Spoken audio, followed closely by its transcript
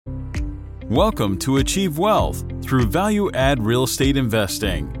Welcome to Achieve Wealth through value-add real estate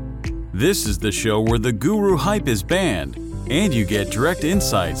investing. This is the show where the guru hype is banned and you get direct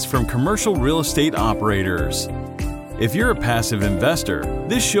insights from commercial real estate operators. If you're a passive investor,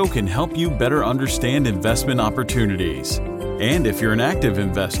 this show can help you better understand investment opportunities. And if you're an active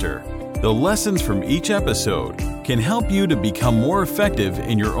investor, the lessons from each episode can help you to become more effective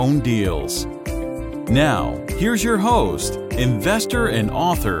in your own deals. Now, here's your host, investor and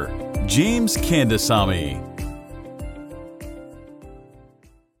author, James Kandasamy.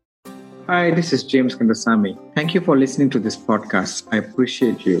 Hi, this is James Kandasamy. Thank you for listening to this podcast. I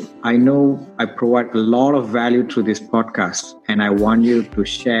appreciate you. I know I provide a lot of value through this podcast, and I want you to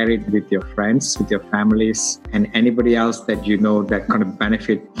share it with your friends, with your families, and anybody else that you know that kind of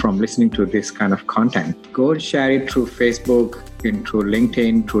benefit from listening to this kind of content. Go and share it through Facebook, through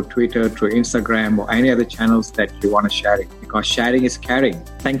LinkedIn, through Twitter, through Instagram, or any other channels that you want to share it, because sharing is caring.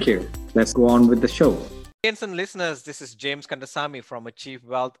 Thank you. Let's go on with the show. Audience and listeners, this is James Kandasamy from Achieve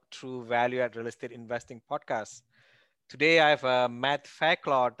Wealth Through Value-Add Real Estate Investing podcast. Today, I have Matt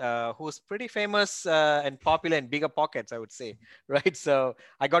Fairclough, who's pretty famous and popular in Bigger Pockets, I would say, right? So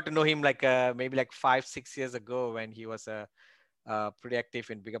I got to know him maybe 5-6 years ago when he was pretty active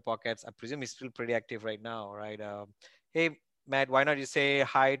in Bigger Pockets. I presume he's still pretty active right now, right? Hey, Matt, why not you say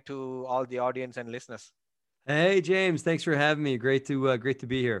hi to all the audience and listeners? Hey, James, thanks for having me. Great to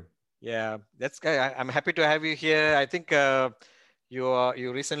be here. Yeah, that's good. I'm happy to have you here. I think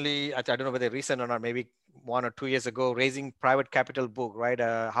you recently, I don't know whether recent or not, maybe 1 or 2 years ago, Raising Private Capital book, right?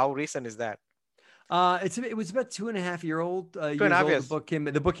 How recent is that? It was about 2.5 years old. Years.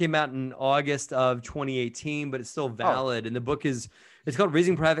 The book came out in August of 2018, but it's still valid. And the book it's called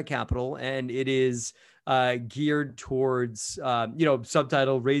Raising Private Capital, and it is geared towards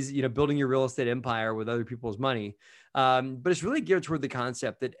subtitle building your real estate empire with other people's money. But it's really geared toward the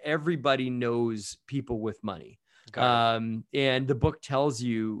concept that everybody knows people with money. And the book tells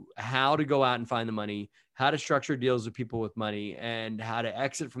you how to go out and find the money, how to structure deals with people with money, and how to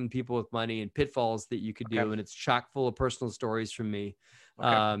exit from people with money and pitfalls that you could do. And it's chock full of personal stories from me.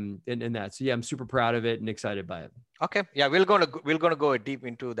 And that. So yeah, I'm super proud of it and excited by it. Okay. Yeah, we're gonna go deep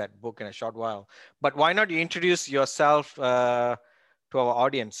into that book in a short while. But why not you introduce yourself to our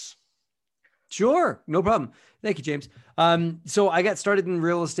audience? Sure. No problem. Thank you, James. So I got started in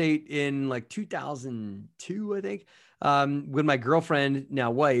real estate in 2002, I think, when my girlfriend, now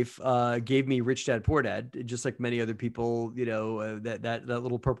wife, gave me Rich Dad, Poor Dad, just like many other people, that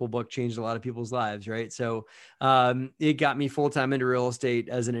little purple book changed a lot of people's lives. Right. So it got me full-time into real estate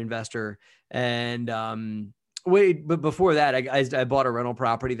as an investor. And but before that, I bought a rental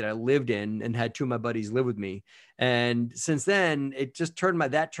property that I lived in and had two of my buddies live with me. And since then, it just turned my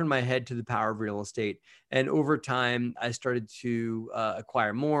head to the power of real estate. And over time, I started to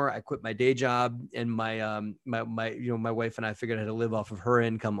acquire more. I quit my day job, and my wife and I figured out how to live off of her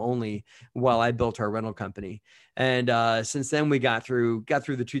income only while I built our rental company. And since then, we got through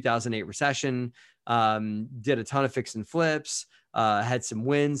the 2008 recession, did a ton of fix and flips. Had some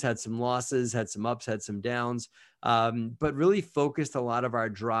wins, had some losses, had some ups, had some downs, but really focused a lot of our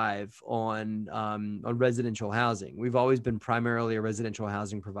drive on residential housing. We've always been primarily a residential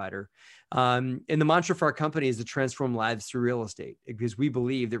housing provider. And the mantra for our company is to transform lives through real estate, because we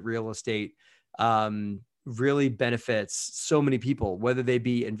believe that real estate really benefits so many people, whether they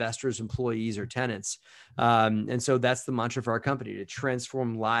be investors, employees, or tenants. And so that's the mantra for our company, to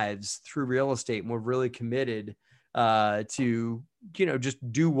transform lives through real estate. And we're really committed to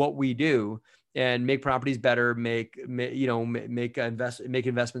just do what we do and make properties better, make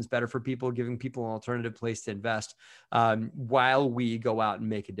investments better for people, giving people an alternative place to invest, while we go out and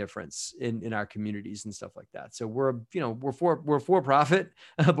make a difference in our communities and stuff like that. So we're for profit,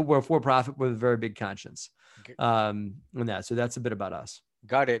 but we're for profit with a very big conscience. On that. So that's a bit about us.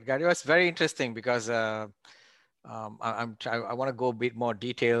 Got it. It was very interesting because I want to go a bit more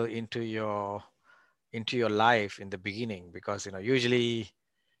detail into your life in the beginning, because usually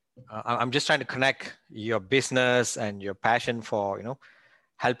I'm just trying to connect your business and your passion for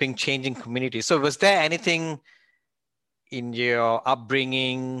helping changing communities. So was there anything in your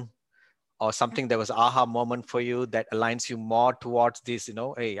upbringing or something that was an aha moment for you that aligns you more towards this,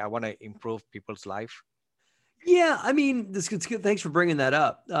 hey, I want to improve people's life? Yeah, I mean, it's good. Thanks for bringing that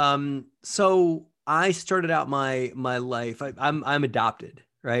up. So I started out my life, I'm adopted,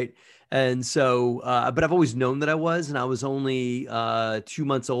 right? And so, but I've always known that I was, and I was only 2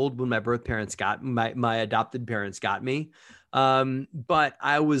 months old when my birth parents my adopted parents got me. But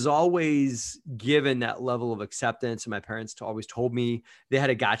I was always given that level of acceptance. And my parents always told me they had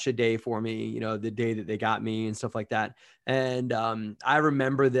a gotcha day for me, you know, the day that they got me and stuff like that. And I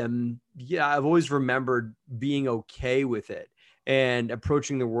remember them. Yeah, I've always remembered being okay with it and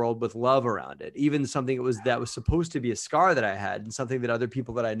approaching the world with love around it. Even something that was supposed to be a scar that I had, and something that other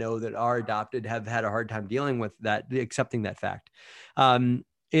people that I know that are adopted have had a hard time dealing with, that accepting that fact.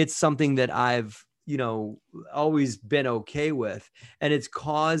 It's something that I've, you know, always been okay with. And it's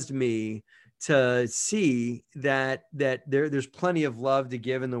caused me to see that there's plenty of love to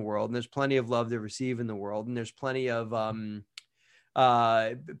give in the world, and there's plenty of love to receive in the world, and there's plenty of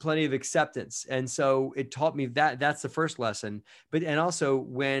acceptance. And so it taught me that's the first lesson. But, and also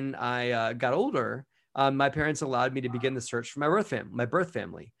when I got older, my parents allowed me to begin the search for my birth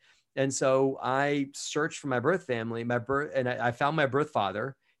family. And so I searched for my birth family, and I found my birth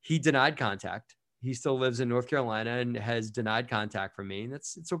father. He denied contact. He still lives in North Carolina and has denied contact from me. And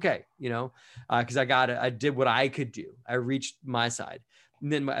it's okay, you know, because I did what I could do. I reached my side.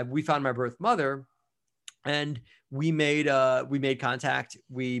 And then we found my birth mother, and we made contact.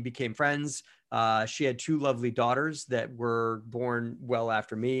 We became friends. She had 2 lovely daughters that were born well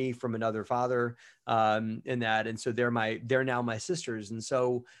after me from another father, and so they're now my sisters. And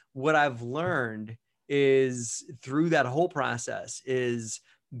so what I've learned is through that whole process is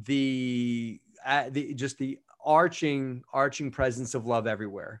just the arching presence of love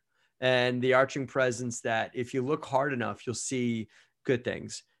everywhere, and the arching presence that if you look hard enough, you'll see good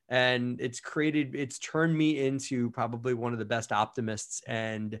things. And it's turned me into probably one of the best optimists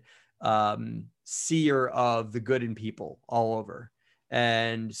and seer of the good in people all over.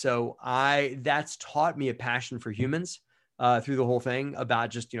 And so that's taught me a passion for humans through the whole thing, about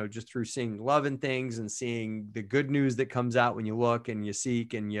just through seeing love in things and seeing the good news that comes out when you look and you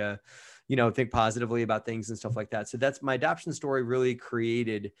seek and you think positively about things and stuff like that. So that's my adoption story really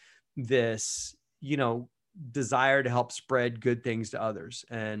created this, desire to help spread good things to others,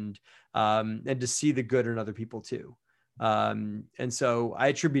 and to see the good in other people too. And so I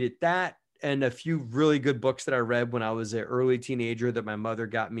attributed that and a few really good books that I read when I was an early teenager that my mother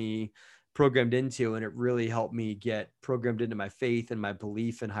got me programmed into, and it really helped me get programmed into my faith and my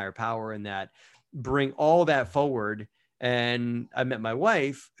belief in higher power, and that bring all that forward. And I met my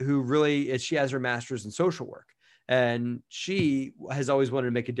wife, who she has her master's in social work. And she has always wanted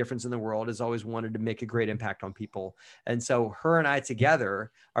to make a difference in the world, has always wanted to make a great impact on people. And so her and I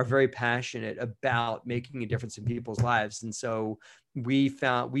together are very passionate about making a difference in people's lives. And so we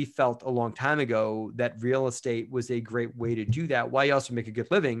felt a long time ago that real estate was a great way to do that. While you also make a good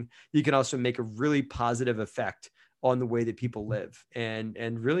living, you can also make a really positive effect on the way that people live, and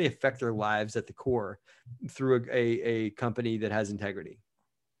really affect their lives at the core through a company that has integrity.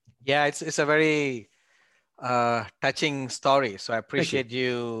 Yeah, it's a very touching story. So I appreciate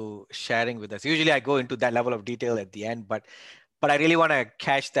you sharing with us. Usually I go into that level of detail at the end, but I really want to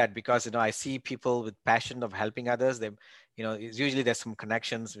catch that because, I see people with passion of helping others. They, usually there's some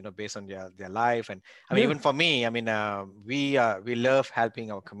connections, based on their life. And I mean, even for me, we love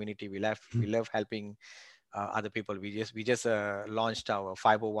helping our community. We love helping other people. We just launched our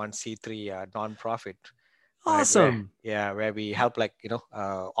 501c3 nonprofit. Awesome. Where we help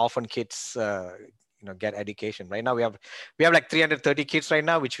orphan kids, get education. Right now we have like 330 kids right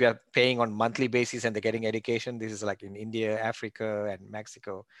now, which we are paying on monthly basis, and they're getting education. This is like in India, Africa, and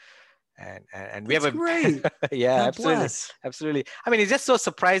Mexico. And we have great. Yeah, absolutely. I mean, it's just so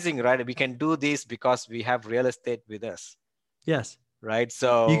surprising, right? We can do this because we have real estate with us. Yes. Right.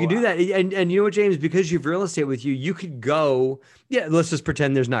 So you can do that. And you know what, James, because you have real estate with you, you could go, let's just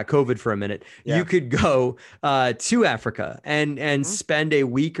pretend there's not COVID for a minute. Yeah. You could go to Africa and spend a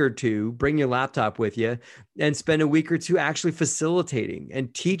week or two, bring your laptop with you, and spend a week or two actually facilitating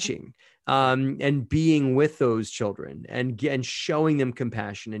and teaching. And being with those children and showing them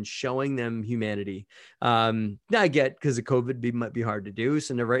compassion and showing them humanity. Now I get, because of COVID might be hard to do.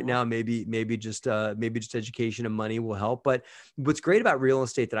 So right now, maybe just education and money will help. But what's great about real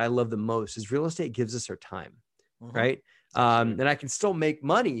estate that I love the most is real estate gives us our time, right? And I can still make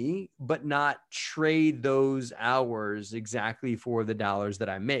money, but not trade those hours exactly for the dollars that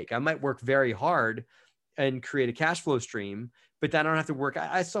I make. I might work very hard and create a cash flow stream, but I don't have to work.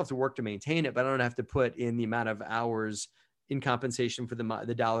 I still have to work to maintain it, but I don't have to put in the amount of hours in compensation for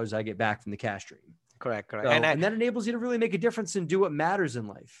the dollars I get back from the cash stream. Correct. So, and that enables you to really make a difference and do what matters in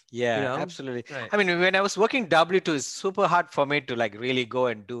life. Yeah, absolutely. Right. I mean, when I was working W2, it's super hard for me to really go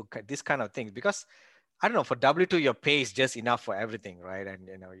and do this kind of things, because I don't know, for W2, your pay is just enough for everything, right? And,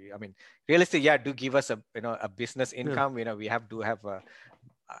 real estate, do give us a business income. We have to have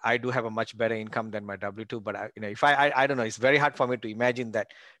I do have a much better income than my W-2, but if I don't know, it's very hard for me to imagine that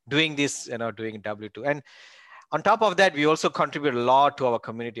doing this, doing W-2. And on top of that, we also contribute a lot to our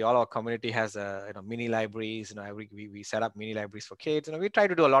community. All our community has mini libraries. We set up mini libraries for kids. We try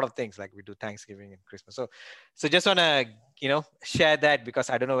to do a lot of things, like we do Thanksgiving and Christmas. So just want to share that, because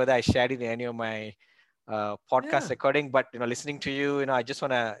I don't know whether I shared it in any of my podcast recording, but listening to you, I just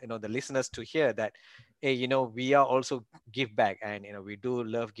want to the listeners to hear that, hey, we are also give back, and we do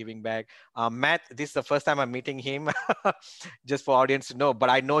love giving back. Matt, this is the first time I'm meeting him, just for audience to know, but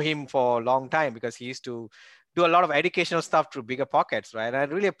I know him for a long time because he used to do a lot of educational stuff through Bigger Pockets, right? And I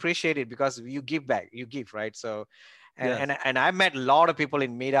really appreciate it because you give back, right? So, and I met a lot of people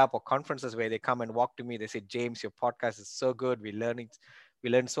in meetup or conferences where they come and walk to me. They say, James, your podcast is so good. We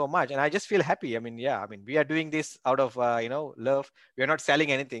learn so much, and I just feel happy. We are doing this out of love. We are not selling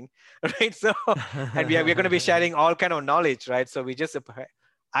anything, right? So, and we're going to be sharing all kind of knowledge, right? So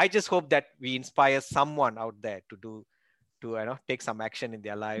I just hope that we inspire someone out there to take some action in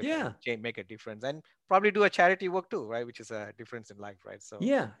their life, and make a difference, and probably do a charity work too, right? Which is a difference in life, right? So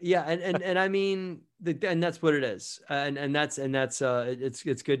and I mean, and that's what it is, and that's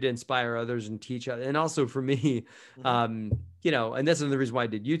it's good to inspire others and teach others. And also for me, and that's another reason why I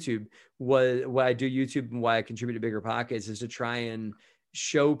did YouTube. Why I do YouTube and why I contribute to Bigger Pockets is to try and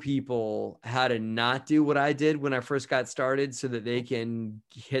show people how to not do what I did when I first got started, so that they can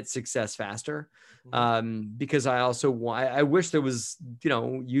hit success faster. Because I wish there was,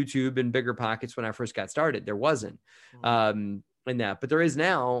 YouTube and Bigger Pockets when I first got started. There wasn't, in that, but there is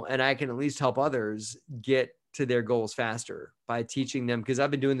now, and I can at least help others get to their goals faster by teaching them, because I've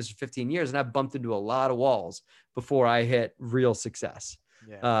been doing this for 15 years and I've bumped into a lot of walls before I hit real success.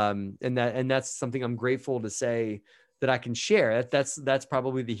 And that's something I'm grateful to say that I can share. That's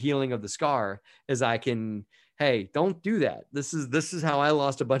probably the healing of the scar, is I can, hey, don't do that. This is how I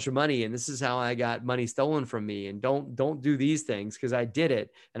lost a bunch of money, and this is how I got money stolen from me. And don't do these things, because I did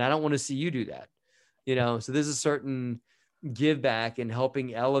it, and I don't want to see you do that. So there's a certain give back and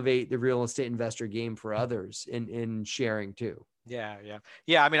helping elevate the real estate investor game for others in sharing too. Yeah.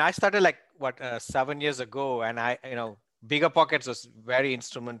 I started 7 years ago, and Bigger Pockets was very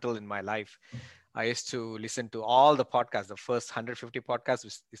instrumental in my life. I used to listen to all the podcasts. The first 150 podcasts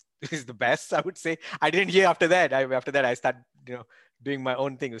is the best, I would say. I didn't hear after that. After that, I started, doing my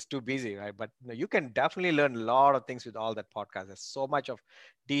own thing. It was too busy, right? But you can definitely learn a lot of things with all that podcast. There's so much of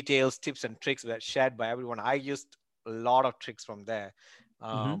details, tips, and tricks that are shared by everyone. I used a lot of tricks from there,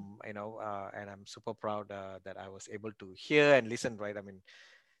 and I'm super proud that I was able to hear and listen, right?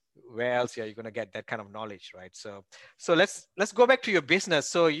 Where else are you going to get that kind of knowledge, right? So let's go back to your business.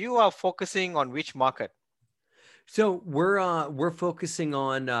 So you are focusing on which market? So we're focusing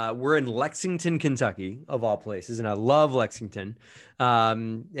on we're in Lexington, Kentucky, of all places, and I love Lexington.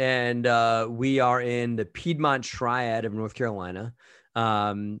 And we are in the Piedmont Triad of North Carolina.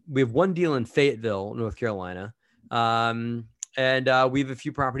 We have one deal in Fayetteville, North Carolina, and we have a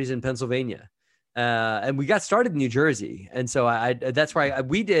few properties in Pennsylvania. And we got started in New Jersey. And so that's why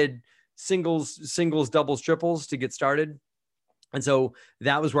we did singles, doubles, triples to get started. And so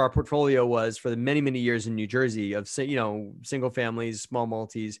that was where our portfolio was for the many, many years in New Jersey of, single families, small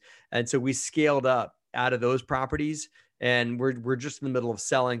multis. And so we scaled up out of those properties, and we're just in the middle of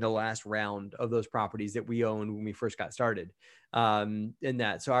selling the last round of those properties that we owned when we first got started, in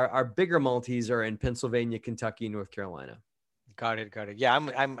that. So our bigger multis are in Pennsylvania, Kentucky, North Carolina. Got it. Yeah,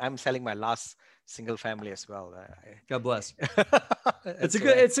 I'm selling my last single family as well. God bless. It's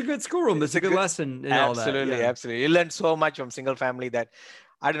a good schoolroom. It's a good lesson in all that. Absolutely. You learn so much from single family that,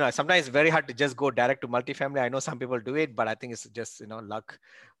 I don't know, sometimes it's very hard to just go direct to multifamily. I know some people do it, but I think it's just, luck,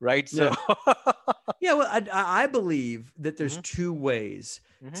 right? So well, I believe that there's two ways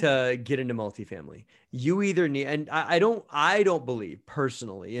to get into multifamily. You either need, and I don't believe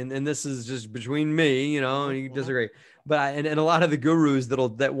personally, and this is just between me, and you disagree, but and a lot of the gurus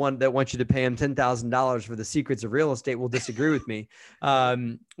that want you to pay them $10,000 for the secrets of real estate will disagree with me.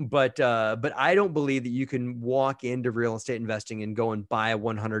 But I don't believe that you can walk into real estate investing and go and buy a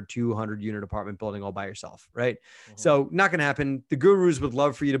 100, 200 unit apartment building all by yourself, right? So not going to happen. The gurus would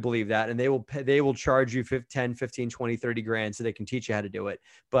love for you to believe that, and they will charge you 10, 15, 20, 30 grand so they can teach you how to do it.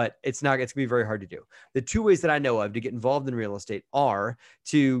 But it's going to be very hard to do. The two ways that I know of to get involved in real estate are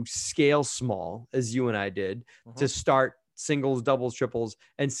to scale small, as you and I did, to start singles, doubles, triples,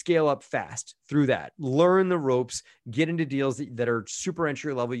 and scale up fast through that. Learn the ropes, get into deals that are super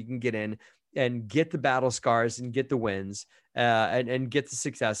entry level you can get in, and get the battle scars and get the wins, and get the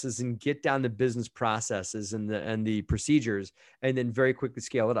successes and get down the business processes and the procedures, and then very quickly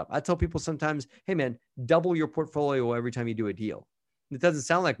scale it up. I tell people sometimes, hey man, double your portfolio every time you do a deal. It doesn't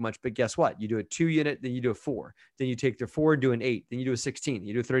sound like much, but guess what? You do a 2-unit, then you do a 4, then you take the 4 and do an 8, then you do a 16,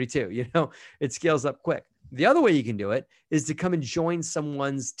 you do a 32, it scales up quick. The other way you can do it is to come and join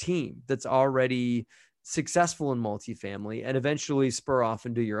someone's team that's already successful in multifamily and eventually spur off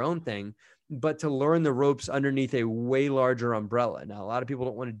and do your own thing, but to learn the ropes underneath a way larger umbrella. Now, a lot of people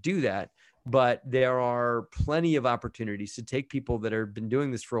don't want to do that, but there are plenty of opportunities to take people that have been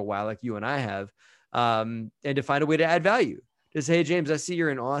doing this for a while, like you and I have, and to find a way to add value. To say, hey, James, I see you're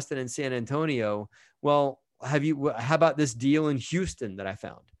in Austin and San Antonio. Well, how about this deal in Houston that I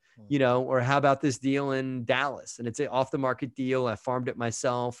found? Or how about this deal in Dallas? And it's an off the market deal. I farmed it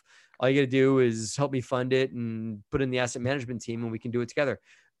myself. All you got to do is help me fund it and put in the asset management team and we can do it together.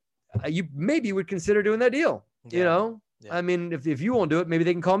 You maybe would consider doing that deal, Yeah. I mean, if you won't do it, maybe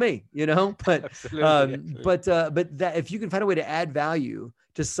they can call me, but, absolutely. But that if you can find a way to add value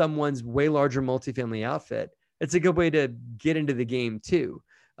to someone's way larger multifamily outfit, it's a good way to get into the game too.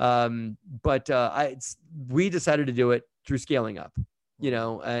 We decided to do it through scaling up,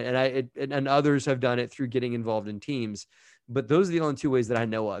 and others have done it through getting involved in teams, but those are the only 2 ways that I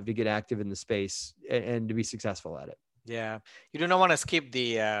know of to get active in the space and to be successful at it. Yeah, you do not want to skip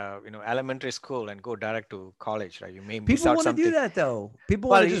the elementary school and go direct to college, right? You may people want to do that though.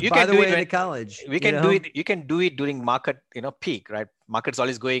 People want to just buy the way into college. We can do it. You can do it during market, peak, right? Market's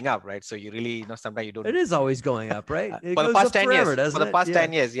always going up, right? So you really, sometimes you don't. It is always going up, right? For the past 10 years,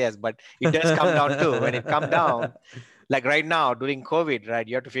 10 years, yes, but it does come down too. When it comes down, like right now during COVID, right?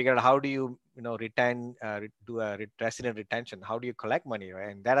 You have to figure out how do you, do a resident retention. How do you collect money, right?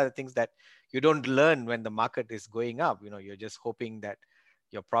 And that are the things that you don't learn when the market is going up. You're just hoping that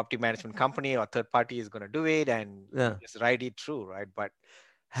your property management company or third party is going to do it and just ride it through, right? But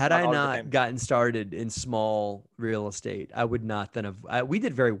had I not gotten started in small real estate, I would not then have. We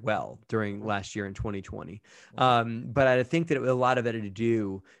did very well during last year in 2020, but I think that a lot of it had to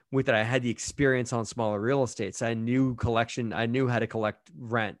do with that I had the experience on smaller real estate. So I knew collection. I knew how to collect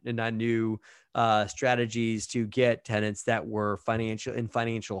rent, and I knew strategies to get tenants that were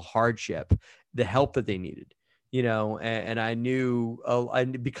financial hardship, the help that they needed. And I knew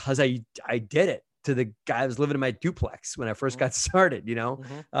because I did it to the guy who was living in my duplex when I first got started,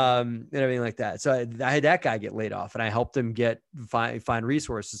 and everything like that. So I had that guy get laid off and I helped him find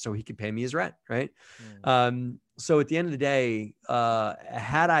resources so he could pay me his rent. Right. So at the end of the day,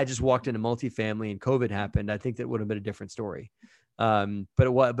 had I just walked into multifamily and COVID happened, I think that would have been a different story. But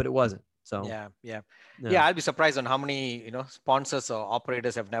it wasn't. So yeah. I'd be surprised on how many, sponsors or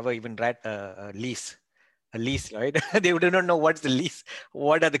operators have never even read a lease, right? They do not know what's the lease.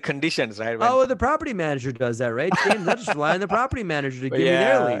 What are the conditions, right? The property manager does that, right? James, I just rely on the property manager to give me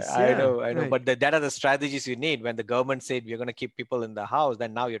their lease. I know. Right. But that are the strategies you need. When the government said we're going to keep people in the house,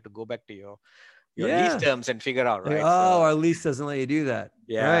 then now you have to go back to your lease terms and figure out, right? Our lease doesn't let you do that.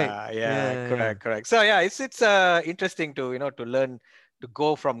 Correct. So it's interesting to to learn to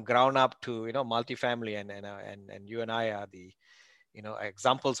go from ground up to multifamily, and you and I are the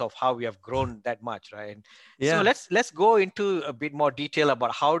examples of how we have grown that much, right? So let's go into a bit more detail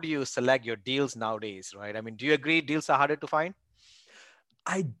about how do you select your deals nowadays, right? I mean, do you agree deals are harder to find?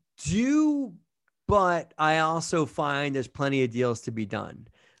 I do, but I also find there's plenty of deals to be done.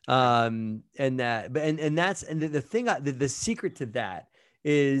 The secret to that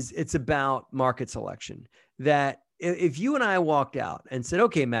is it's about market selection. That if you and I walked out and said,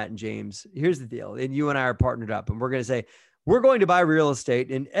 okay, Matt and James, here's the deal. And you and I are partnered up and we're going to say, we're going to buy real estate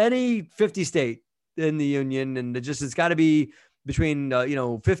in any 50 state in the union. And it's got to be between,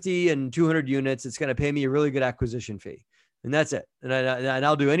 50 and 200 units. It's going to pay me a really good acquisition fee. And that's it. And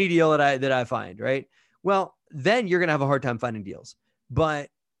I'll do any deal that I find. Right. Well, then you're going to have a hard time finding deals. But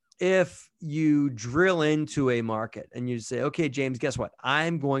if you drill into a market and you say, okay, James, guess what?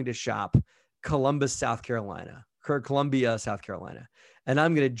 I'm going to shop Columbia, South Carolina. And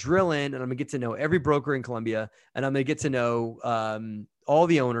I'm going to drill in and I'm going to get to know every broker in Columbia. And I'm going to get to know all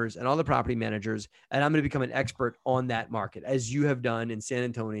the owners and all the property managers. And I'm going to become an expert on that market, as you have done in San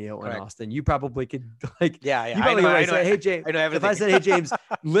Antonio and Austin. You probably could You probably say, hey, James, if I said, hey, James,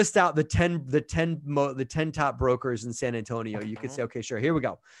 list out the 10 top brokers in San Antonio, you could say, okay, sure. Here we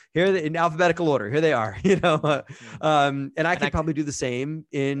go. Here in alphabetical order. Here they are, and I could probably do the same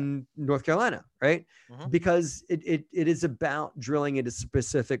in North Carolina. Right. Because it is about drilling into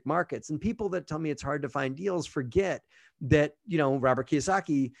specific markets, and people that tell me it's hard to find deals forget that, Robert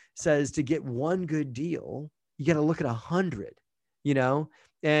Kiyosaki says to get one good deal, you got to look at 100,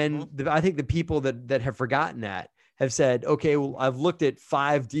 and I think the people that have forgotten that have said, okay, well, I've looked at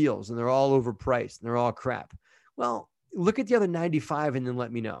 5 deals and they're all overpriced and they're all crap. Well, look at the other 95 and then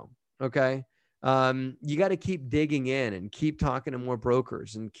let me know. Okay. You got to keep digging in and keep talking to more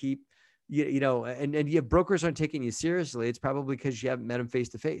brokers and keep, and brokers aren't taking you seriously. It's probably because you haven't met them face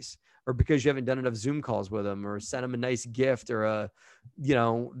to face, or because you haven't done enough Zoom calls with them, or sent them a nice gift, or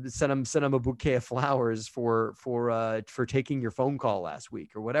send them a bouquet of flowers for taking your phone call last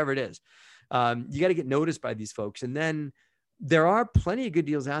week, or whatever it is. You got to get noticed by these folks. And then there are plenty of good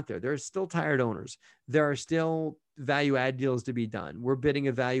deals out there. There are still tired owners. There are still value add deals to be done. We're bidding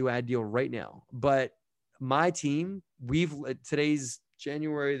a value add deal right now, but my team, today's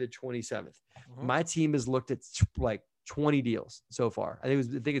January the 27th. My team has looked at like 20 deals so far. I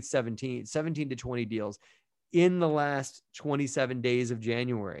think it's 17 to 20 deals in the last 27 days of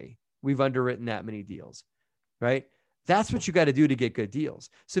January. We've underwritten that many deals, right? That's what you got to do to get good deals.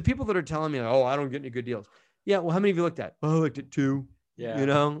 So people that are telling me, oh, I don't get any good deals. Yeah. Well, how many have you looked at? Oh, I looked at 2. Yeah.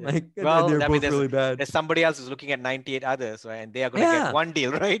 Like, well, they're both really bad. There's somebody else who's looking at 98 others, right? And they are going to get one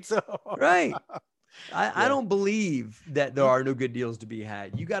deal, right? So right. I don't believe that there are no good deals to be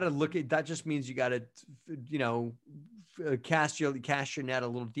had. You got to look at that. Just means you got to, cast your net a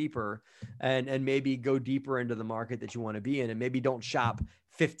little deeper, and maybe go deeper into the market that you want to be in, and maybe don't shop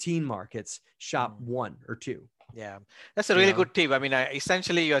 15 markets, shop 1 or 2. Yeah, that's a really good tip. I mean,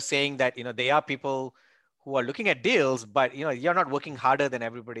 essentially you're saying that, they are people who are looking at deals, but you're not working harder than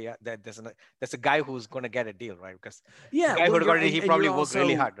everybody. There's a guy who's going to get a deal, right? Because the guy who got it, he probably worked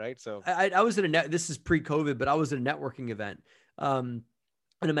really hard, right? So I was at this is pre-COVID, but I was at a networking event, and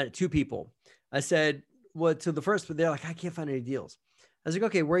I met 2 people. I said, well, to the first, but they're like, I can't find any deals. I was like,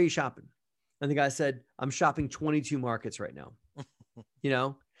 okay, where are you shopping? And the guy said, I'm shopping 22 markets right now.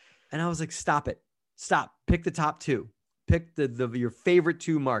 And I was like, stop it. Stop. Pick the top 2. Pick your favorite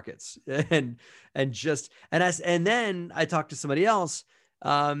 2 markets, and then I talked to somebody else,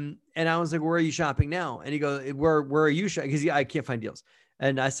 and I was like, where are you shopping now? And he goes, where are you shopping? Because I can't find deals.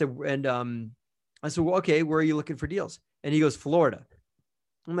 And I said, well, okay, where are you looking for deals? And he goes, Florida.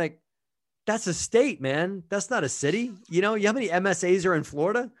 I'm like, that's a state, man. That's not a city. You know how many MSAs are in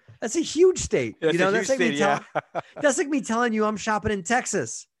Florida? That's a huge state. That's like me telling you I'm shopping in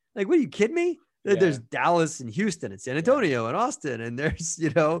Texas. Like, what, are you kidding me? Yeah. There's Dallas and Houston and San Antonio and Austin, and there's,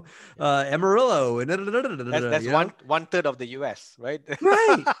 Amarillo and that's 1/3 of the US, right?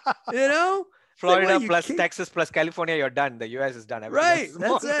 Right. Florida plus Texas plus California, you're done. The US is done. Right.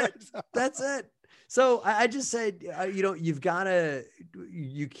 That's it. That's it. So I just said,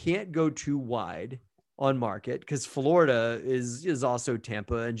 you can't go too wide on market, because Florida is also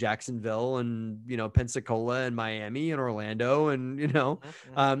Tampa and Jacksonville and, Pensacola and Miami and Orlando. And,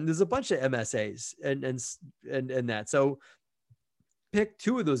 there's a bunch of MSAs and that. So pick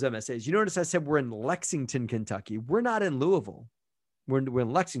 2 of those MSAs. You notice I said we're in Lexington, Kentucky. We're not in Louisville. We're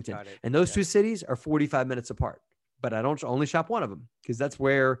in Lexington. And those 2 cities are 45 minutes apart. But I don't only shop one of them, because that's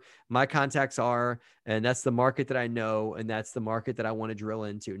where my contacts are. And that's the market that I know. And that's the market that I want to drill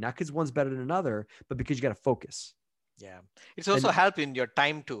into. Not because one's better than another, but because you got to focus. Yeah. It's also help in your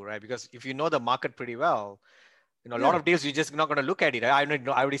time too, right? Because if you know the market pretty well, a lot of deals, you're just not going to look at it. I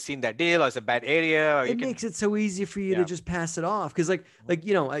already seen that deal, or it's a bad area. Or makes it so easy for you to just pass it off. Because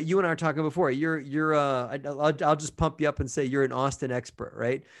you and I were talking before, I'll just pump you up and say you're an Austin expert,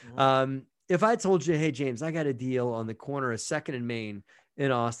 right? Mm-hmm. If I told you, hey, James, I got a deal on the corner of 2nd and Main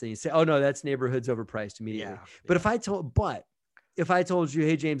in Austin, you say, oh no, that's neighborhood's overpriced immediately. But if I told you,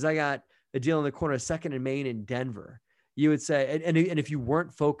 hey, James, I got a deal on the corner of 2nd and Main in Denver, you would say, and if you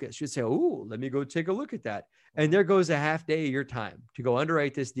weren't focused, you'd say, oh, let me go take a look at that. And there goes a half day of your time to go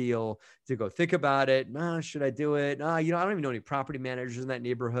underwrite this deal, to go think about it. Should I do it? I don't even know any property managers in that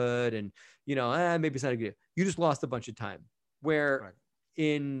neighborhood. And, maybe it's not a good deal. You just lost a bunch of time. Where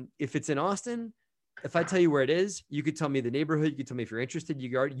if it's in Austin, if I tell you where it is, you could tell me the neighborhood. You could tell me if you're interested.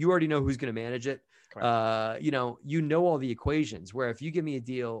 You already know who's going to manage it. You know all the equations. Where if you give me a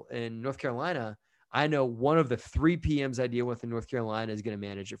deal in North Carolina, I know one of the 3 PMs I deal with in North Carolina is going to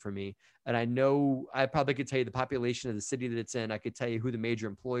manage it for me. And I know I probably could tell you the population of the city that it's in. I could tell you who the major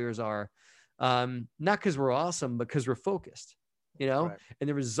employers are. Not because we're awesome, but because we're focused, And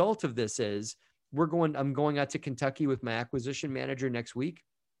the result of this is I'm going out to Kentucky with my acquisition manager next week.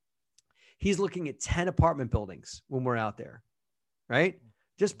 He's looking at 10 apartment buildings when we're out there, right?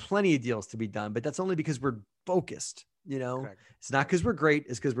 Just plenty of deals to be done, but that's only because we're focused, It's not because we're great.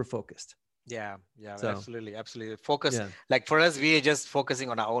 It's because we're focused. Yeah, yeah, So absolutely, absolutely. Focus, yeah. like for us, we are just focusing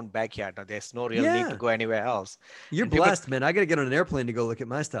on our own backyard. Now, there's no real need to Yeah. go anywhere else. You're And people, blessed, man. I got to get on an airplane to go look at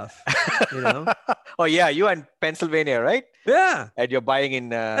my stuff, you know? oh yeah, you are in Pennsylvania, right? Yeah. And you're buying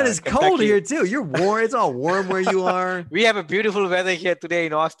in And it's cold Kentucky. here too. You're warm. It's all warm where you are. We have a beautiful weather here today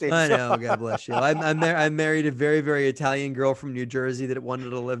in Austin. I So. know. God bless you. I married a very, very Italian girl from New Jersey that wanted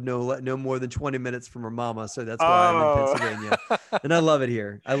to live no more than 20 minutes from her mama. So that's why I'm in Oh. Pennsylvania. And I love it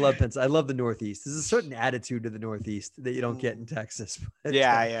here. I love I love the Northeast. There's a certain attitude to the Northeast that you don't get in Texas. But,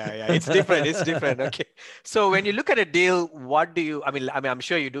 Yeah. It's different. It's different. Okay. So when you look at a deal, what do you, I mean, I'm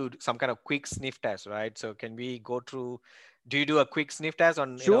sure you do some kind of quick sniff test, right? So can we go through, do you do a quick sniff test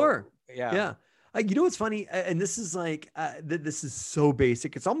on, Sure. yeah. Yeah. You know what's funny, and this is like this is so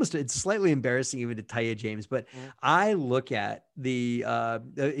basic. It's slightly embarrassing even to tell you, James. But I look at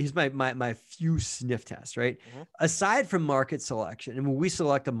here's my few sniff tests, right? Aside from market selection, and when we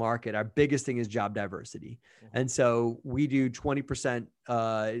select a market, our biggest thing is job diversity, and so we do 20%.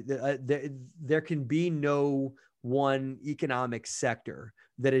 There can be no one economic sector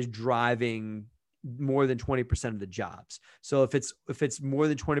that is driving more than 20% of the jobs. So if it's more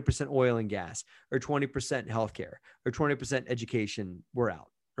than 20% oil and gas or 20% healthcare or 20% education, we're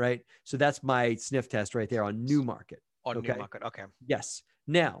out, right? So that's my sniff test right there on new market. On new market. Okay. Yes.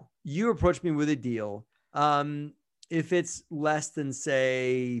 Now you approach me with a deal. If it's less than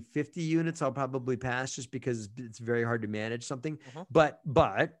say 50 units, I'll probably pass just because it's very hard to manage something. But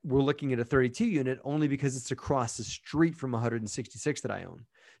we're looking at a 32 unit only because it's across the street from 166 that I own.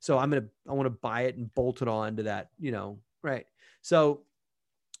 So I want to buy it and bolt it on to that, right. So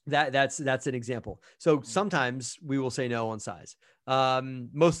that's an example. So sometimes we will say no on size.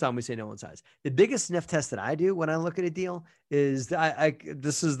 Most of the time we say no on size. The biggest sniff test that I do when I look at a deal is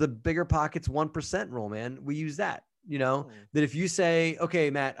this is the bigger pockets 1% rule, man. We use that, that if you say, okay,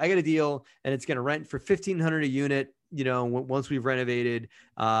 Matt, I got a deal and it's going to rent for $1,500 a unit, once we've renovated,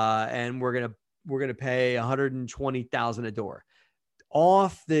 and we're going to pay $120,000 a door.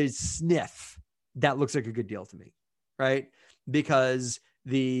 Off the sniff, that looks like a good deal to me, right? Because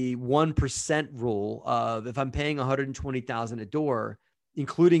the 1% rule of if I'm paying $120,000 a door,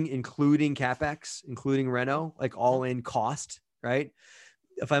 including CapEx, including reno, like all in cost, right?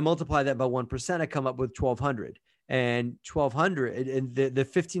 If I multiply that by 1%, I come up with $1,200, and $1,200 and the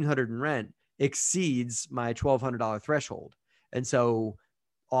 $1,500 in rent exceeds my $1,200 threshold. And so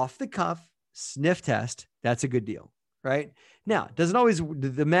off the cuff sniff test, that's a good deal. Right now,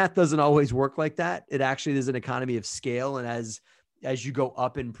 the math doesn't always work like that. It actually is an economy of scale. And as you go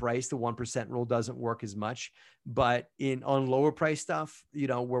up in price, the 1% rule doesn't work as much, but on lower price stuff,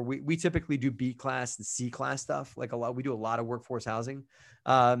 where we typically do B class and C class stuff, we do a lot of workforce housing.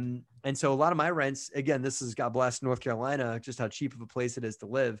 And so a lot of my rents, again, this is, God bless North Carolina, just how cheap of a place it is to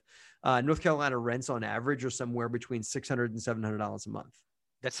live. North Carolina rents on average are somewhere between $600 and $700 a month.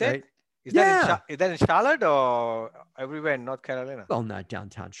 That's right? it. Is that in Charlotte or everywhere in North Carolina? Well, not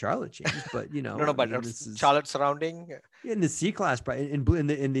downtown Charlotte, James, but this is Charlotte surrounding. In the C class,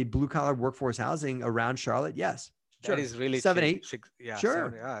 in the blue collar workforce housing around Charlotte, yes. That is really 7, 8. Yeah,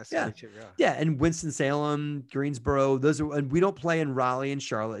 sure. 7, yeah. Yeah, and Winston-Salem, Greensboro, and we don't play in Raleigh and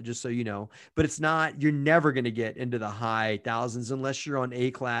Charlotte, just so you know. But you're never going to get into the high thousands unless you're on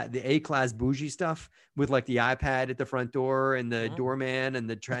the A-class bougie stuff with like the iPad at the front door and the doorman and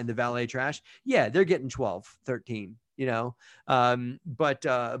the valet trash. Yeah, they're getting 12, 13, But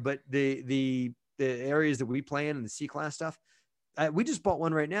the areas that we play in and the C-class stuff, we just bought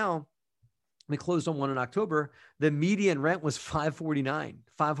one right now. We closed on one in October. The median rent was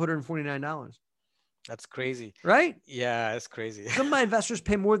 $549. That's crazy. Right? Yeah, that's crazy. Some of my investors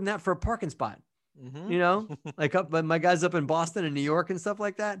pay more than that for a parking spot. Like my guys up in Boston and New York and stuff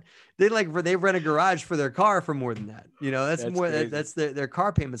like that. They rent a garage for their car for more than that. That's more, that's their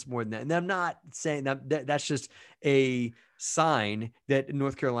car payments more than that. And I'm not saying that's just a sign that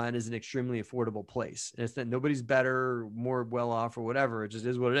North Carolina is an extremely affordable place. And it's that nobody's better, more well off or whatever. It just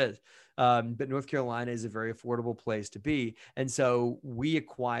is what it is. But North Carolina is a very affordable place to be. And so we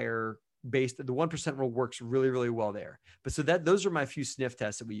acquire the 1% rule works really, really well there. But so those are my few sniff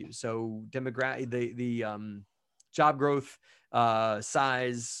tests that we use. So demographic, the job growth,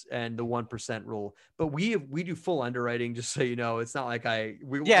 size, and the 1% rule. But we do full underwriting, just so you know. It's not like I'm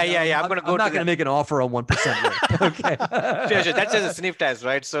not going to make an offer on 1% rule. Okay. Sure. That's just a sniff test,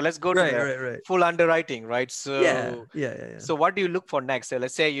 right? So let's go to full underwriting, right? So yeah. So what do you look for next? So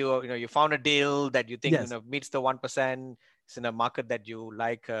let's say you found a deal that you think meets the 1%. It's in a market that you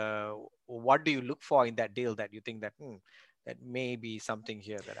like. What do you look for in that deal that you think that that may be something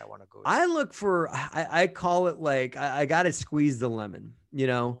here that I want to go. I look for, I call it like, I got to squeeze the lemon,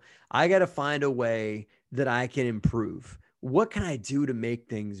 I got to find a way that I can improve. What can I do to make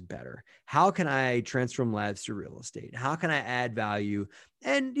things better? How can I transform lives to real estate? How can I add value?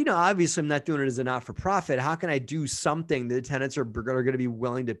 And, obviously I'm not doing it as a not-for-profit. How can I do something that the tenants are going to be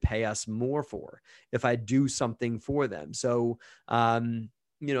willing to pay us more for if I do something for them? So,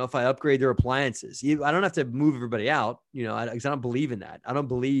 if I upgrade their appliances, I don't have to move everybody out, because I don't believe in that. I don't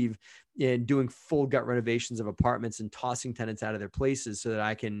believe in doing full gut renovations of apartments and tossing tenants out of their places so that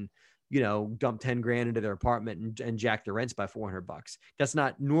I can, dump 10 grand into their apartment and jack the rents by $400. That's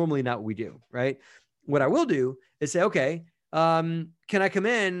normally not what we do. Right. What I will do is say, okay, can I come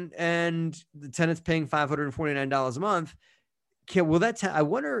in and the tenant's paying $549 a month? I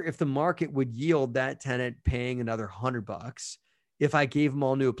wonder if the market would yield that tenant paying another $100 if I gave them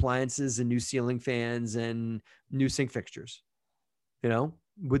all new appliances and new ceiling fans and new sink fixtures.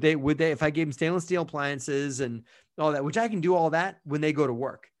 Would they, if I gave them stainless steel appliances and all that, which I can do all that when they go to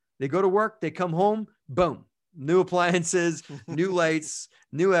work. They go to work, they come home, boom, new appliances, new lights,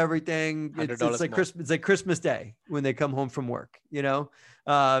 new everything. It's like Christmas. It's like Christmas Day when they come home from work,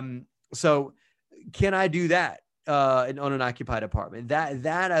 So can I do that on an occupied apartment?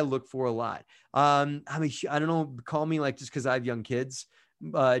 That I look for a lot. I don't know, call me like just because I have young kids,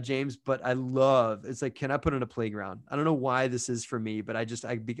 James, but it's like, can I put in a playground? I don't know why this is for me, but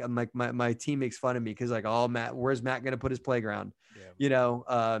I'm like, my team makes fun of me because like, oh, Matt, where's Matt going to put his playground?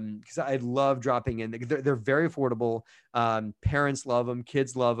 Because I love dropping in. They're very affordable. Parents love them.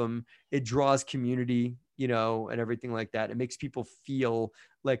 Kids love them. It draws community, and everything like that. It makes people feel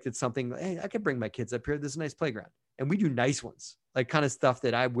like it's something, hey, I could bring my kids up here. This is a nice playground. And we do nice ones, like kind of stuff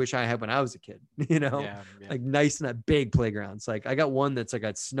that I wish I had when I was a kid, like nice and that big playgrounds. Like I got one that's like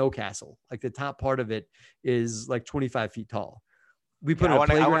a snow castle. Like the top part of it is like 25 feet tall. We put I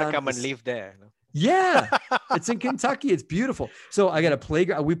want to come and live there. Yeah, it's in Kentucky. It's beautiful. So I got a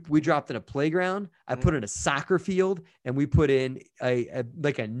playground. We dropped in a playground. I put in a soccer field, and we put in a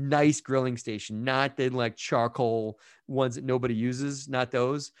nice grilling station, not the like charcoal ones that nobody uses, not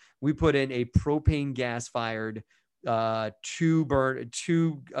those. We put in a propane gas fired two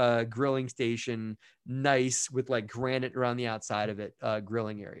grilling station, nice with like granite around the outside of it,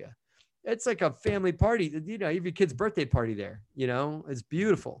 grilling area. It's like a family party. You have your kid's birthday party there. It's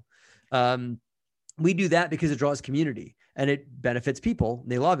beautiful. We do that because it draws community and it benefits people.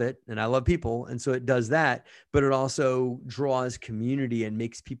 They love it. And I love people. And so it does that, but it also draws community and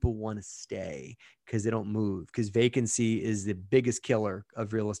makes people want to stay because they don't move, because vacancy is the biggest killer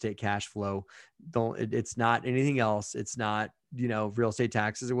of real estate cash flow. It's not anything else. It's not, real estate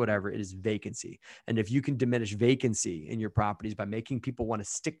taxes or whatever. It is vacancy. And if you can diminish vacancy in your properties by making people want to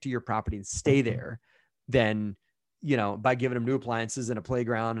stick to your property and stay there, then by giving them new appliances and a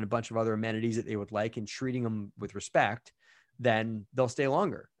playground and a bunch of other amenities that they would like and treating them with respect, then they'll stay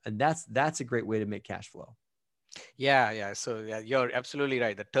longer. And that's a great way to make cash flow. Yeah. So you're absolutely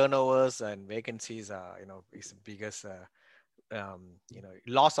right. The turnovers and vacancies are, is the biggest,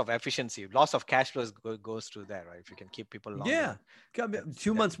 loss of efficiency, loss of cash flows goes through that, right? If you can keep people longer. Yeah.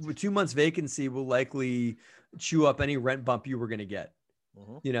 2 months vacancy will likely chew up any rent bump you were going to get,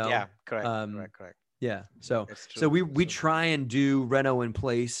 Yeah, correct. Yeah. So we try and do reno in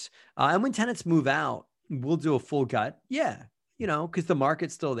place. And when tenants move out, we'll do a full gut. Yeah. Cause the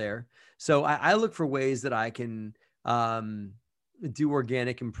market's still there. So I look for ways that I can, do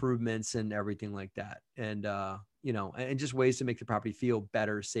organic improvements and everything like that. And, and just ways to make the property feel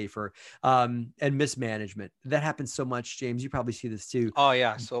better, safer, and mismanagement. That happens so much, James. You probably see this too. Oh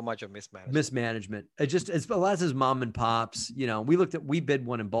yeah. So much of mismanagement. It's a lot of mom and pops, we bid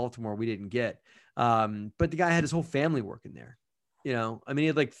one in Baltimore. We didn't get, but the guy had his whole family working there. He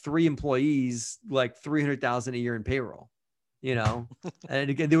had like 3 employees, like $300,000 a year in payroll, and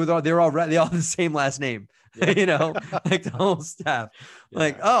again, they all the same last name, like the whole staff,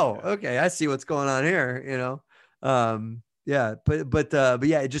 okay, I see what's going on here, but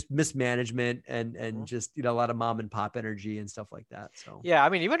yeah, just mismanagement and just, a lot of mom and pop energy and stuff like that. So,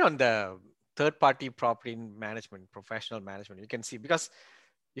 yeah, even on the third-party property management, professional management,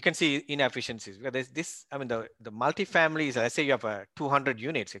 you can see inefficiencies because there's this, the multifamilies, let's say you have 200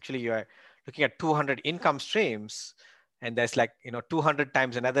 units, actually you are looking at 200 income streams, and there's 200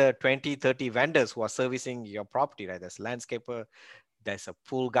 times another 20, 30 vendors who are servicing your property, right? There's landscaper, there's a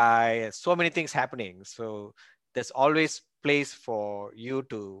pool guy, so many things happening. So there's always place for you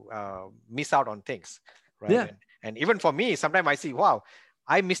to miss out on things, right? Yeah. And even for me, sometimes I see, wow,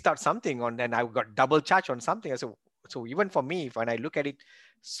 I missed out something and I got double charged on something. So even for me, when I look at it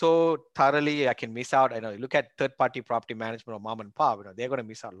so thoroughly, I can miss out. I know, look at third-party property management or mom and pop, they're going to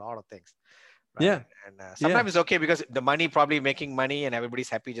miss out a lot of things. Right? Yeah. And sometimes it's okay because the money probably making money and everybody's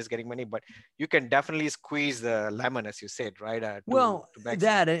happy just getting money, but you can definitely squeeze the lemon, as you said, right? Well,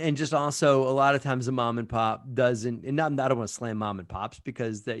 that, and just also a lot of times the mom and pop doesn't, and I don't want to slam mom and pops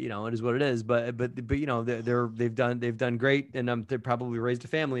because that, it is what it is, but they've done great, and they probably raised a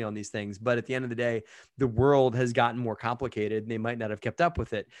family on these things. But at the end of the day, the world has gotten more complicated and they might not have kept up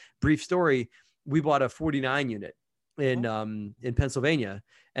with it. Brief story. We bought a 49 unit in Pennsylvania,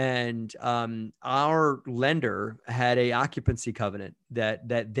 and our lender had a occupancy covenant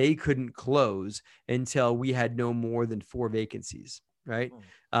that they couldn't close until we had no more than 4 vacancies, right?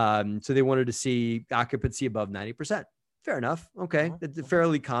 So they wanted to see occupancy above 90%. Fair enough. Okay. It's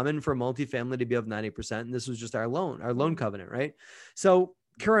fairly common for multifamily to be above 90%. And this was just our loan covenant, right? So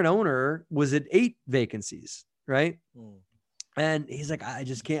current owner was at 8 vacancies, right? And he's like, I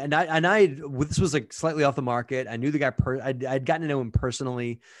just can't. This was like slightly off the market. I knew the guy. I'd gotten to know him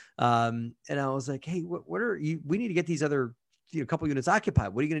personally. And I was like, hey, what are you? We need to get these other couple units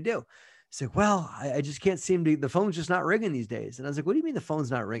occupied. What are you going to do? He's like, well, I just can't seem to. The phone's just not ringing these days. And I was like, what do you mean the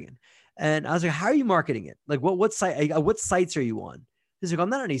phone's not ringing? And I was like, how are you marketing it? Like, what sites are you on? He's like,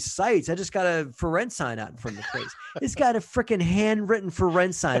 I'm not on any sites. I just got a for rent sign out in front of the place. It's got a freaking handwritten for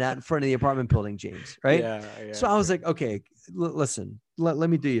rent sign out in front of the apartment building, James. Right. Yeah, so I was like, okay, listen, let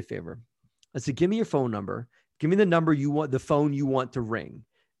me do you a favor. I said, give me your phone number. Give me the number the phone you want to ring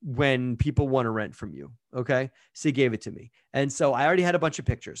when people want to rent from you. Okay. So he gave it to me. And so I already had a bunch of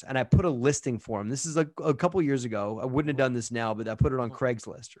pictures and I put a listing for him. This is a couple of years ago. I wouldn't have done this now, but I put it on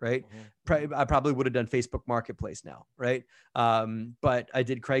Craigslist, right? I probably would have done Facebook Marketplace now, right? But I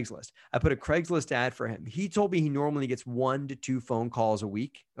did Craigslist. I put a Craigslist ad for him. He told me he normally gets 1 to 2 phone calls a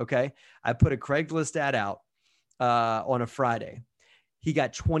week. Okay. I put a Craigslist ad out on a Friday. He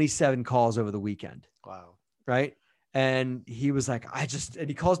got 27 calls over the weekend. Wow. Right. And he was like, and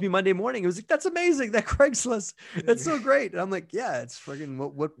he calls me Monday morning. He was like, that's amazing. That Craigslist, that's so great. And I'm like, yeah, it's freaking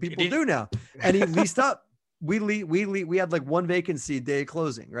what people do now. And he leased up. We had like 1 vacancy day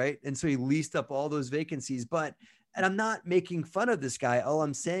closing. Right. And so he leased up all those vacancies, and I'm not making fun of this guy. All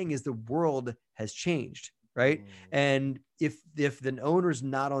I'm saying is the world has changed. Right. And if the owner's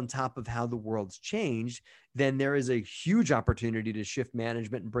not on top of how the world's changed, then there is a huge opportunity to shift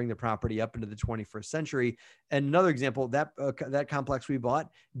management and bring the property up into the 21st century. And another example, that complex we bought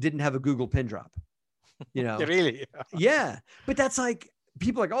didn't have a Google pin drop, Really? Yeah. But that's like,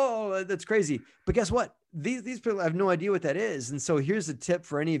 people are like, oh, that's crazy. But guess what? These people have no idea what that is. And so here's a tip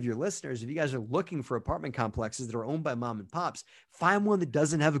for any of your listeners. If you guys are looking for apartment complexes that are owned by mom and pops, find one that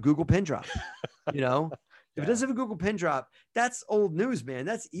doesn't have a Google pin drop, If it doesn't have a Google pin drop, that's old news, man.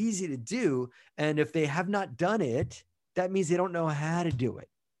 That's easy to do. And if they have not done it, that means they don't know how to do it.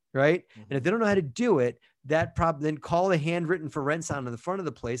 Right. And if they don't know how to do it, then call the handwritten for rent sign on the front of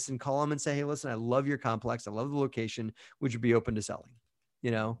the place and call them and say, hey, listen, I love your complex. I love the location. Would you be open to selling?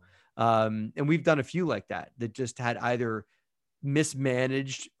 And we've done a few like that just had either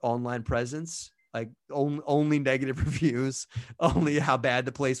mismanaged online presence, like only negative reviews, only how bad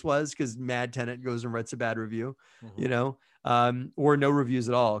the place was because mad tenant goes and writes a bad review, or no reviews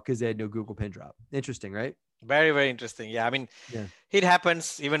at all because they had no Google pin drop. Interesting, right? Very, very interesting. Yeah, I mean, it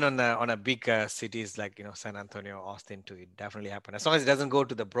happens even on a big cities like San Antonio, Austin too. It definitely happens. As long as it doesn't go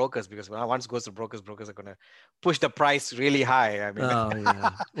to the brokers, because once it goes to brokers are going to push the price really high. I mean,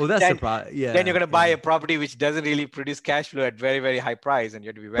 well, that's the problem. Yeah, then you're going to buy a property which doesn't really produce cash flow at very, very high price, and you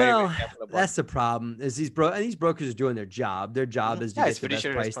have to be very, very careful about that's the problem. Is these brokers are doing their job. Their job is to get the best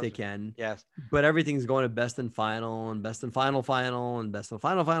price they can. Yes, but everything's going to best and final, and best and final, and best and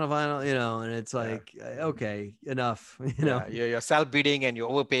final. And it's like okay. Enough, you're self-bidding and you're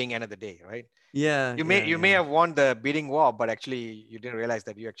overpaying end of the day, right? Yeah. You may have won the bidding war, but actually you didn't realize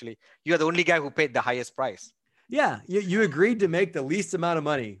that you're the only guy who paid the highest price. Yeah. You agreed to make the least amount of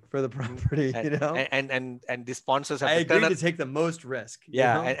money for the property, and the sponsors have to take the most risk.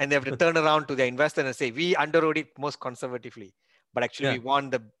 And they have to turn around to the investor and say, we underwrote it most conservatively. But actually, we won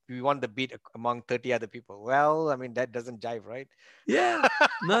the bid among 30 other people. Well, I mean, that doesn't jive, right? Yeah,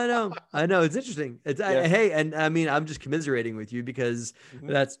 no, I know. It's interesting. Hey, and I mean, I'm just commiserating with you because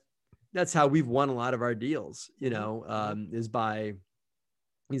that's how we've won a lot of our deals, is by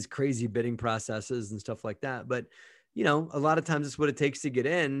these crazy bidding processes and stuff like that. But, a lot of times it's what it takes to get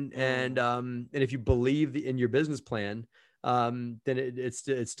in. And if you believe in your business plan, then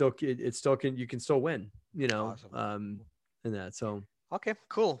you can still win, Awesome. in that. So okay,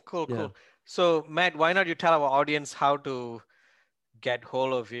 cool. So Matt, why not you tell our audience how to get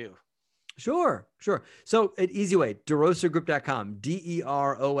hold of you? Sure. So an easy way, derosagroup.com,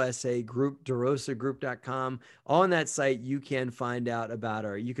 DEROSA group, derosagroup.com. On that site, you can find out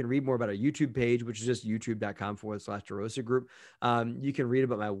you can read more about our YouTube page, which is just youtube.com/DeRosa Group. You can read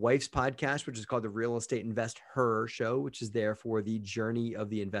about my wife's podcast, which is called the Real Estate Invest Her Show, which is there for the journey of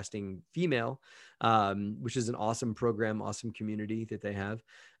the investing female, which is an awesome program, awesome community that they have.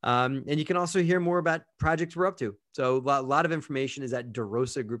 And you can also hear more about projects we're up to. So a lot of information is at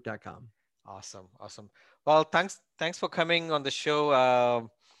derosagroup.com. Awesome. Well, thanks for coming on the show.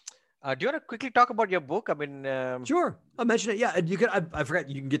 Do you want to quickly talk about your book? I mean, sure, I'll mention it. Yeah, you can. I forgot.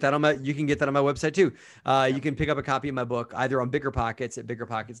 You can get that on my website too. You can pick up a copy of my book either on BiggerPockets at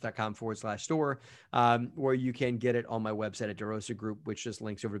biggerpockets.com/store, or you can get it on my website at DeRosa Group, which just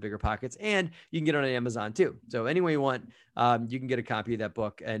links over to BiggerPockets, and you can get it on Amazon too. So any way you want, you can get a copy of that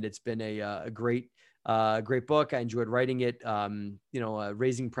book, and it's been a great book. I enjoyed writing it.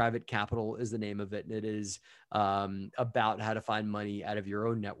 Raising Private Capital is the name of it. And it is about how to find money out of your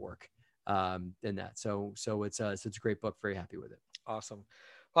own network in that. So it's a great book. Very happy with it. Awesome.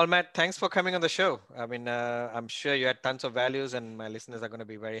 Well, Matt, thanks for coming on the show. I mean, I'm sure you had tons of values and my listeners are going to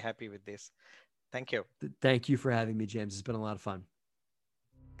be very happy with this. Thank you. Thank you for having me, James. It's been a lot of fun.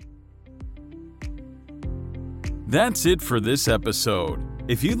 That's it for this episode.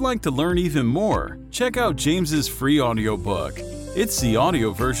 If you'd like to learn even more, check out James's free audiobook. It's the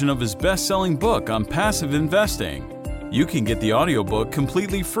audio version of his best-selling book on passive investing. You can get the audiobook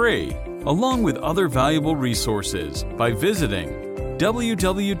completely free, along with other valuable resources, by visiting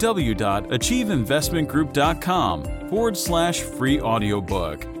www.achieveinvestmentgroup.com/free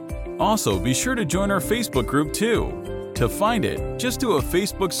audiobook. Also, be sure to join our Facebook group too. To find it, just do a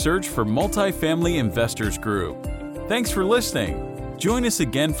Facebook search for Multifamily Investors Group. Thanks for listening. Join us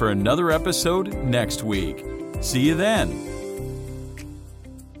again for another episode next week. See you then.